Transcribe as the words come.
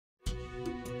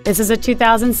This is a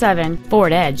 2007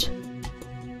 Ford Edge.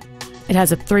 It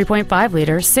has a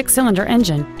 3.5-liter 6-cylinder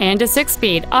engine and a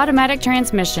 6-speed automatic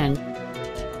transmission.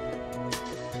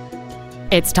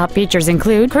 Its top features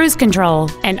include cruise control,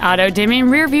 an auto-dimming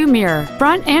rear-view mirror,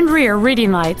 front and rear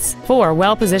reading lights, 4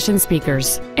 well-positioned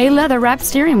speakers, a leather-wrapped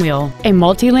steering wheel, a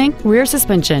multi-link rear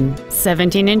suspension,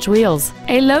 17-inch wheels,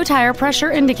 a low-tire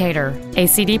pressure indicator, a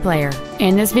CD player,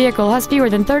 and this vehicle has fewer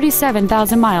than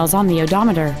 37,000 miles on the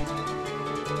odometer.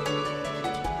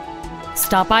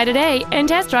 Stop by today and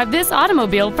test drive this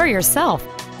automobile for yourself.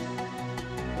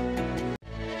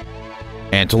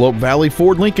 Antelope Valley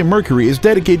Ford Lincoln Mercury is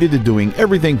dedicated to doing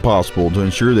everything possible to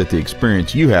ensure that the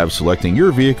experience you have selecting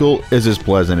your vehicle is as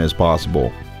pleasant as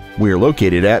possible. We are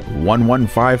located at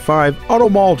 1155 Auto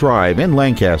Mall Drive in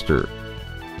Lancaster.